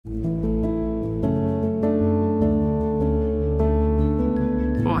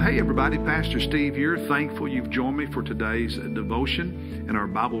Hey everybody, Pastor Steve here. Thankful you've joined me for today's devotion in our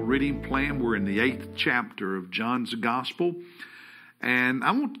Bible reading plan. We're in the 8th chapter of John's Gospel, and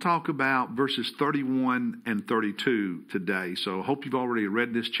I want to talk about verses 31 and 32 today. So I hope you've already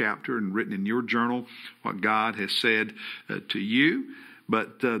read this chapter and written in your journal what God has said to you.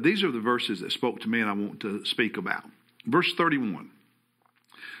 But these are the verses that spoke to me and I want to speak about. Verse 31.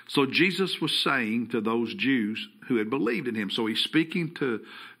 So Jesus was saying to those Jews who had believed in him. So he's speaking to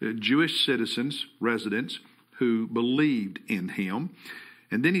Jewish citizens, residents, who believed in him.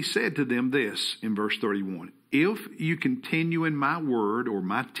 And then he said to them this in verse 31. If you continue in my word or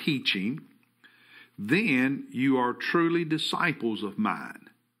my teaching, then you are truly disciples of mine.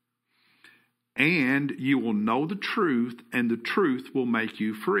 And you will know the truth, and the truth will make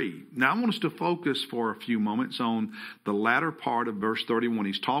you free. Now, I want us to focus for a few moments on the latter part of verse 31.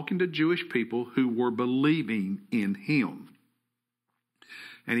 He's talking to Jewish people who were believing in him.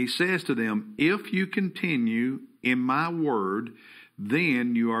 And he says to them, if you continue in my word,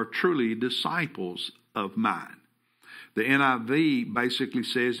 then you are truly disciples of mine. The NIV basically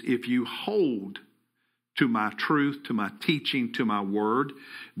says, if you hold to my truth, to my teaching, to my word,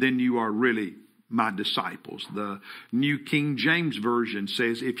 then you are really my disciples. The New King James Version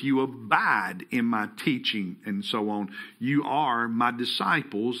says, if you abide in my teaching and so on, you are my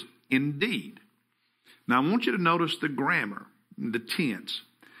disciples indeed. Now I want you to notice the grammar, the tense.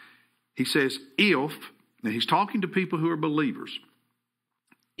 He says, if, and he's talking to people who are believers,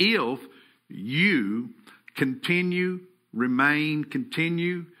 if you continue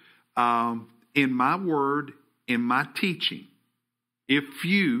in my word, in my teaching, if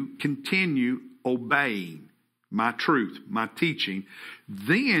you continue obeying my truth, my teaching,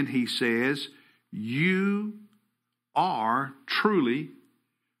 then he says, you are truly,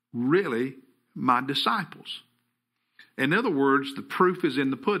 really my disciples. In other words, the proof is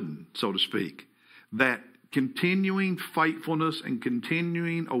in the pudding, so to speak, that continuing faithfulness and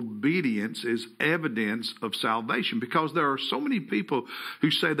continuing obedience is evidence of salvation, because there are so many people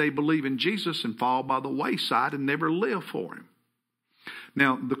who say they believe in Jesus and fall by the wayside and never live for him.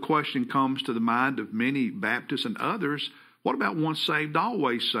 Now, the question comes to the mind of many Baptists and others, what about once saved,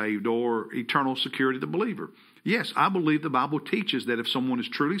 always saved, or eternal security of the believer? Yes, I believe the Bible teaches that if someone is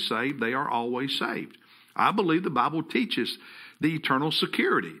truly saved, they are always saved. I believe the Bible teaches the eternal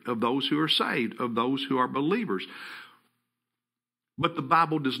security of those who are saved, of those who are believers. But the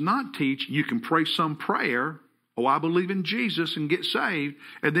Bible does not teach you can pray some prayer, oh, I believe in Jesus, and get saved,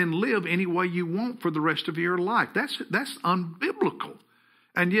 and then live any way you want for the rest of your life. That's unbiblical.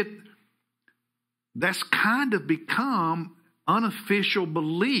 And yet, that's kind of become unofficial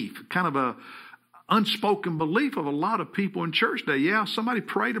belief, kind of a unspoken belief of a lot of people in church today. Yeah, somebody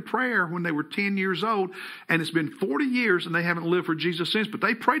prayed a prayer when they were 10 years old, and it's been 40 years and they haven't lived for Jesus since, but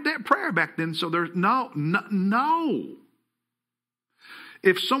they prayed that prayer back then, so there's no.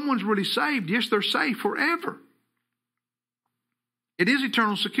 If someone's really saved, yes, they're saved forever. It is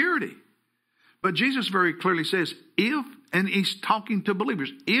eternal security. But Jesus very clearly says, and he's talking to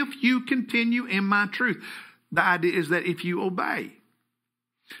believers, if you continue in my truth, the idea is that if you obey.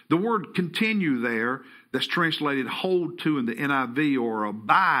 The word continue there, that's translated hold to in the NIV or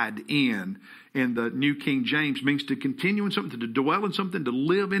abide in the New King James, means to continue in something, to dwell in something, to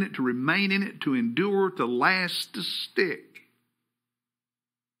live in it, to remain in it, to endure, to last, to stick.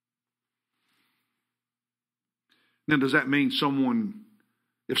 Now, does that mean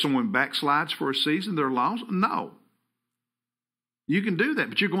if someone backslides for a season, they're lost? No. You can do that,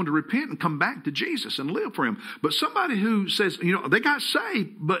 but you're going to repent and come back to Jesus and live for him. But somebody who says, they got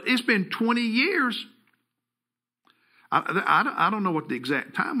saved, but it's been 20 years. I don't know what the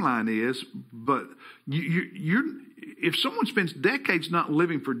exact timeline is, but if someone spends decades not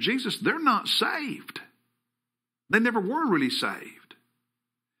living for Jesus, they're not saved. They never were really saved.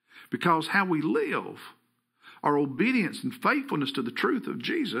 Because how we live, our obedience and faithfulness to the truth of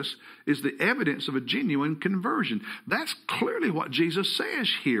Jesus, is the evidence of a genuine conversion. That's clearly what Jesus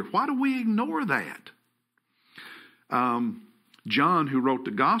says here. Why do we ignore that? John, who wrote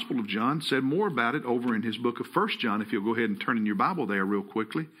the Gospel of John, said more about it over in his book of 1 John. If you'll go ahead and turn in your Bible there real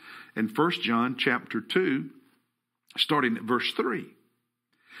quickly. In 1 John chapter 2, starting at verse 3.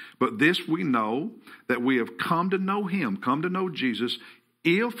 But this we know, that we have come to know him, come to know Jesus,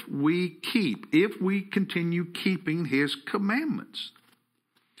 if we continue keeping his commandments.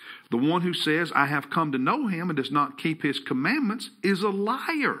 The one who says, I have come to know him, and does not keep his commandments is a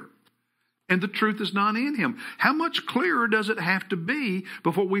liar, and the truth is not in him. How much clearer does it have to be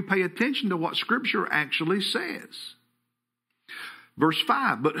before we pay attention to what Scripture actually says? Verse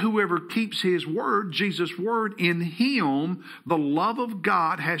 5, but whoever keeps his word, Jesus' word, in him, the love of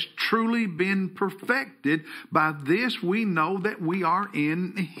God has truly been perfected. By this we know that we are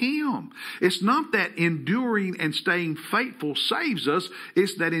in him. It's not that enduring and staying faithful saves us.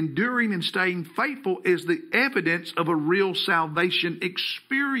 It's that enduring and staying faithful is the evidence of a real salvation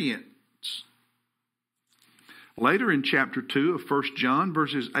experience. Later in chapter 2 of 1 John,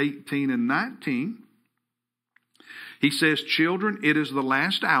 verses 18 and 19, he says, children, it is the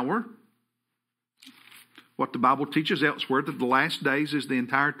last hour. What the Bible teaches elsewhere, that the last days is the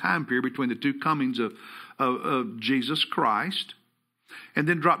entire time period between the two comings of Jesus Christ. And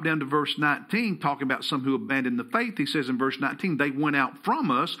then drop down to verse 19, talking about some who abandoned the faith. He says in verse 19, they went out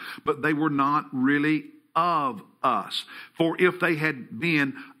from us, but they were not really of us. For if they had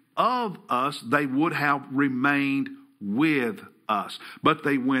been of us, they would have remained with us. But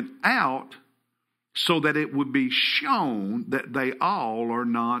they went out so that it would be shown that they all are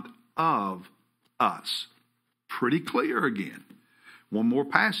not of us. Pretty clear again. One more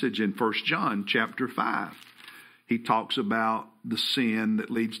passage in 1 John chapter 5. He talks about the sin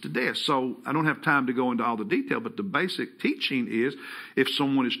that leads to death. So I don't have time to go into all the detail, but the basic teaching is if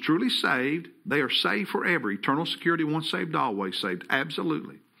someone is truly saved, they are saved forever. Eternal security, once saved, always saved.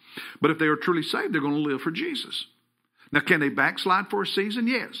 Absolutely. But if they are truly saved, they're going to live for Jesus. Now, can they backslide for a season?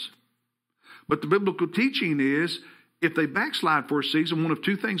 Yes. But the biblical teaching is if they backslide for a season, one of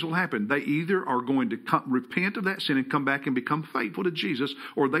two things will happen. They either are going to repent of that sin and come back and become faithful to Jesus,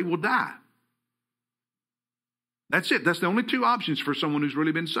 or they will die. That's it. That's the only two options for someone who's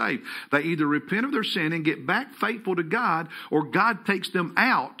really been saved. They either repent of their sin and get back faithful to God, or God takes them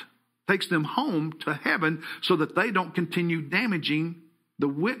out, takes them home to heaven so that they don't continue damaging the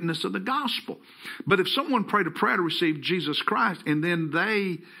witness of the gospel. But if someone prayed a prayer to receive Jesus Christ and then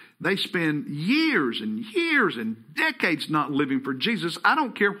they spend years and years and decades not living for Jesus, I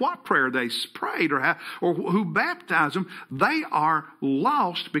don't care what prayer they prayed or who baptized them, they are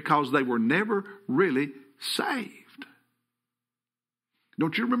lost because they were never really saved.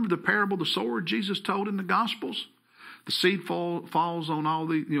 Don't you remember the parable of the sower Jesus told in the Gospels? The seed falls on all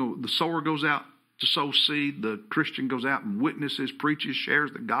the sower goes out to sow seed. The Christian goes out and witnesses, preaches,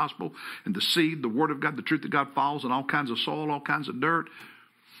 shares the gospel. And the seed, the word of God, the truth of God falls on all kinds of soil, all kinds of dirt.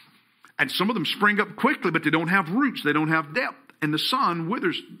 And some of them spring up quickly, but they don't have roots. They don't have depth. And the sun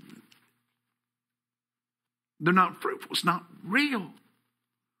withers. They're not fruitful. It's not real.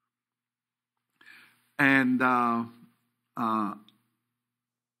 And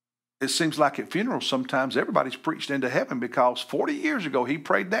it seems like at funerals sometimes everybody's preached into heaven because 40 years ago he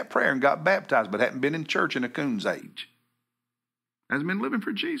prayed that prayer and got baptized but hadn't been in church in a coon's age. Hasn't been living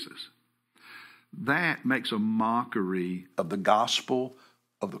for Jesus. That makes a mockery of the gospel,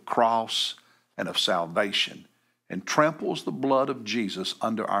 of the cross, and of salvation, and tramples the blood of Jesus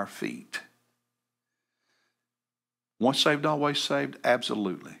under our feet. Once saved, always saved?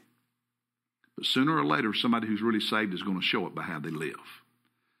 Absolutely. But sooner or later, somebody who's really saved is going to show it by how they live.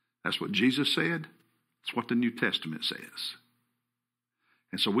 That's what Jesus said. It's what the New Testament says.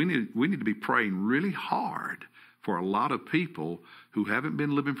 And so we need to be praying really hard for a lot of people who haven't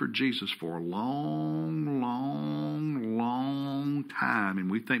been living for Jesus for a long, long, long time. And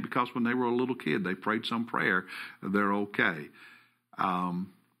we think because when they were a little kid, they prayed some prayer, they're okay.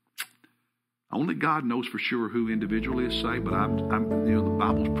 Only God knows for sure who individually is saved, but the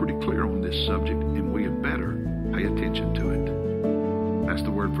Bible's pretty clear on this subject, and we had better pay attention to it. That's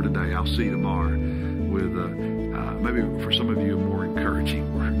the word for today. I'll see you tomorrow with maybe for some of you a more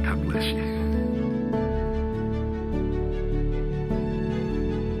encouraging word. God bless you.